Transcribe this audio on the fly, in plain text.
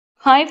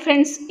Hi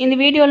friends, in the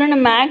video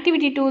நம்ம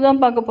activity 2 தான்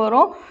பார்க்க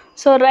போறோம்.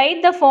 So write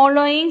the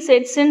following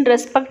sets in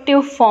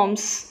respective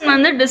forms.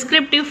 வந்து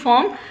descriptive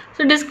form.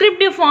 So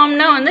descriptive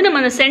formனா வந்து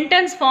நம்ம அந்த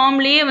sentence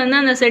formலயே வந்து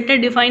அந்த செட்டை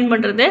டிஃபைன்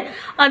பண்றது.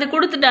 அது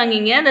கொடுத்துட்டாங்க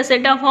இங்க the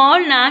set of all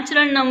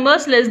natural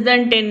numbers less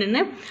than 10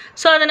 ன்னு.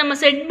 So அத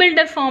நம்ம set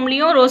builder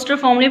formலயும் roster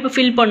formலயும் இப்ப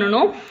fill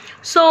பண்ணனும்.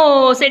 So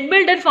set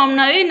builder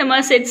formனாவே இந்த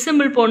மாதிரி set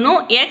symbol போடணும்.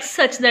 X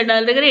such that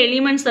அதுல இருக்கிற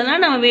elements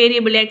எல்லாம் நம்ம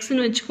variable x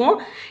ன்னு வெச்சுக்குவோம்.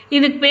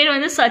 இதுக்கு பேர்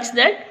வந்து such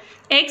that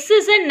x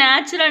is a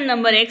natural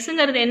number. X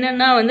ங்கிறது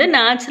என்னன்னா வந்து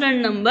natural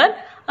number.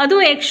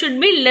 அதுவும் x should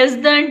be less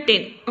than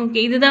 10.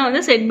 Okay, இதுதான்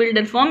வந்து set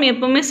builder form.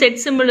 எப்பவுமே set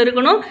symbol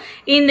இருக்கணும்.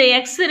 இந்த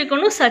x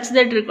இருக்கணும், such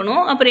that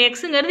இருக்கணும். அப்புறம்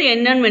x ங்கிறது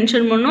என்னன்னு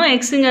மென்ஷன் பண்ணனும்.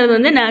 x ங்கிறது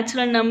வந்து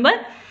natural number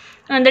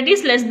that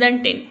is less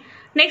than 10.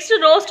 Next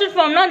roster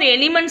formனா அந்த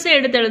elements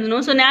எடுத்து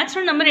எழுதணும். So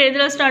natural number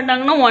எதுல ஸ்டார்ட்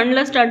ஆகும்னா 1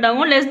 ல ஸ்டார்ட்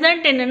ஆகும். Less than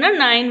 10 ன்னா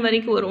 9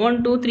 வரைக்கும் வரும்.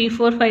 1 2 3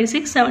 4 5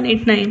 6 7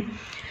 8 9.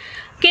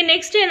 Okay,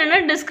 next என்னன்னா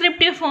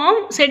descriptive form.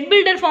 Set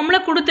builder formல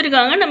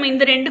கொடுத்திருக்காங்க. நம்ம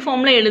இந்த ரெண்டு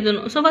ஃபார்ம்ல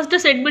எழுதணும். So first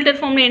set builder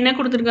formல என்ன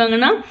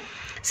கொடுத்திருக்காங்கன்னா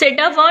set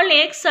of all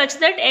x such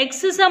that x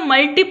is a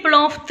multiple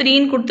of 3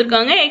 ன்னு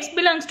கொடுத்திருக்காங்க. x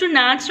belongs to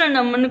natural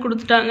number ன்னு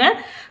கொடுத்துட்டாங்க.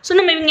 So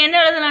நம்ம இங்க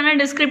என்ன எழுதலாம்னா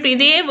descriptive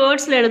இதே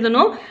வேர்ட்ஸ்ல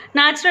எழுதணும்.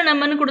 natural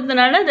number ன்னு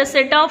கொடுத்தனால the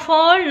set of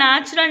all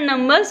natural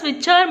numbers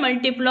which are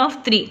multiple of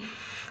 3.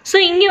 So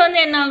இங்க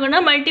வந்து என்ன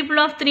ஆகும்னா multiple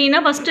of 3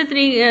 னா first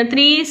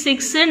 3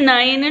 6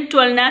 9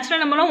 12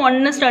 natural number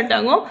 1 ல ஸ்டார்ட்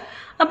ஆகும்.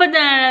 அப்ப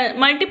the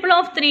multiple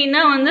of 3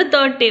 னா வந்து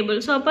third table.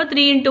 So அப்ப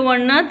 3 into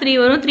 1 னா 3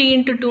 வரும், 3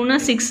 into 2 னா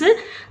 6.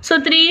 So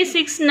 3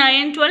 6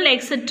 9 12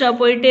 etc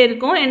போயிட்டே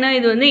இருக்கும். ஏன்னா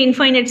இது வந்து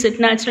infinite set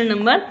natural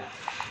number.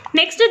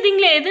 Next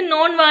thingல எது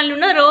known value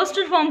னா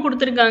roster form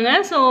கொடுத்திருக்காங்க.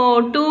 So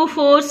 2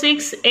 4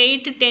 6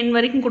 8 10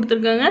 வரைக்கும்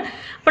கொடுத்திருக்காங்க.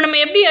 அப்ப நம்ம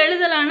எப்படி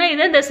எழுதலாம்னா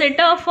இத the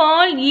set of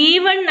all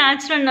even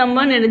natural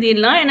number ன்னு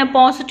எழுதிடலாம். ஏன்னா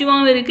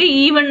பாசிட்டிவாவும் இருக்கு,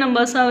 even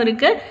numbersஆவும்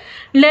இருக்கு.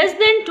 less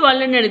than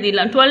 12 ன்னு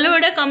எழுதிடலாம். 12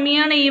 விட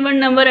கம்மியான even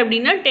number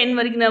அப்படின்னா 10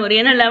 வரைக்கும் தான் வரும்.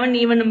 ஏன்னா 11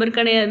 even number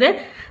கிடையாது.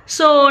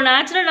 ஸோ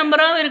நேச்சுரல்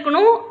நம்பராகவும்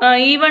இருக்கணும்,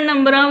 ஈவன்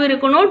நம்பராகவும்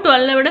இருக்கணும்,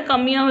 12 விட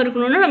கம்மியாகவும்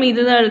இருக்கணும்னா நம்ம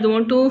இதுதான்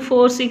எழுதுவோம் 2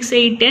 4 6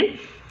 8 10.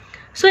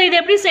 ஸோ இது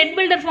எப்படி செட்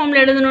பில்டர்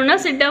ஃபார்மில் எழுதணும்னா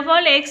set of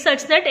all x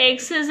such that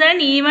x is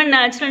an even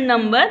natural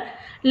number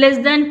less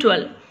than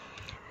 12.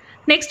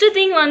 Next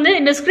thing வந்து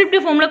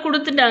டிஸ்கிரிப்டிவ் ஃபார்மில்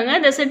கொடுத்துட்டாங்க.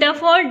 the set of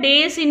all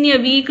days in a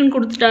week ன்னு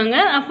கொடுத்துட்டாங்க.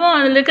 அப்போ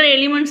அதில் இருக்கிற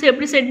எலிமெண்ட்ஸ்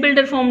எப்படி செட்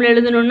பில்டர் ஃபார்மில்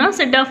எழுதணும்னா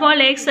set of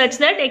all x such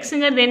that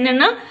xங்கிறது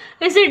என்னன்னா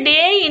is a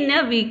day in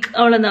a week.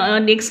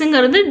 அவ்வளோதான்,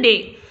 xங்கிறது day.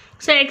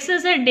 So x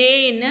is a day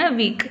in a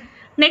week.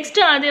 Next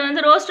அது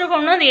வந்து ரோஸ்டர்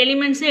ஃபார்ம்னா அந்த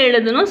எலிமெண்ட்ஸே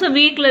எழுதணும். ஸோ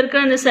வீக்கில்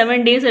இருக்கிற அந்த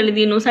 7 days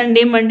எழுதிடணும்.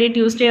 Sunday Monday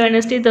Tuesday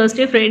Wednesday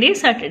Thursday Friday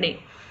Saturday.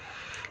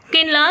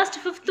 Okay, last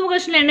 5th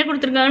question என்ன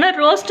கொடுத்துருக்காங்கன்னா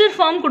ரோஸ்டர்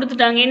ஃபார்ம்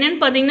கொடுத்துட்டாங்க.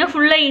 என்னன்னு பார்த்தீங்கன்னா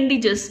ஃபுல்லாக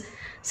integers.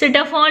 set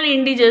of all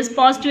integers,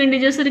 positive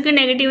integers இருக்கு,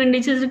 negative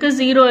integers இருக்கு,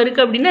 0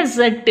 இருக்கு அப்படின்னா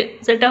z.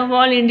 set of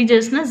all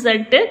integersனா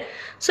z.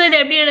 So இதை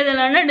எப்படி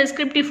எழுதலாம்னா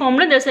descriptive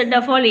formல the set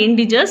of all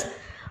integers.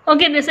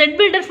 Okay, இந்த set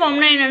builder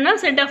formனா என்னன்னா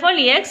set of all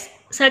x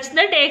such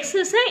that x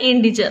is a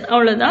integer.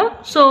 அவ்வளோதான்.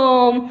 So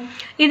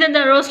இது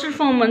the roster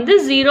form வந்து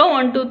 0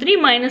 1 2 3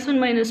 -1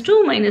 -2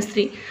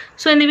 -3.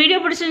 ஸோ இந்த வீடியோ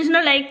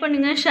பிடிச்சிருந்துச்சுன்னா like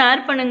பண்ணுங்க,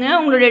 ஷேர் பண்ணுங்க.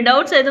 உங்களுடைய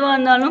டவுட்ஸ் எதுவாக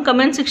இருந்தாலும்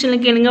கமெண்ட்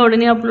செக்ஷனில் கேளுங்க,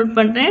 உடனே அப்லோட்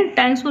பண்ணுறேன்.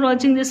 தேங்க்ஸ் ஃபார்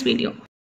வாட்சிங் திஸ் வீடியோ.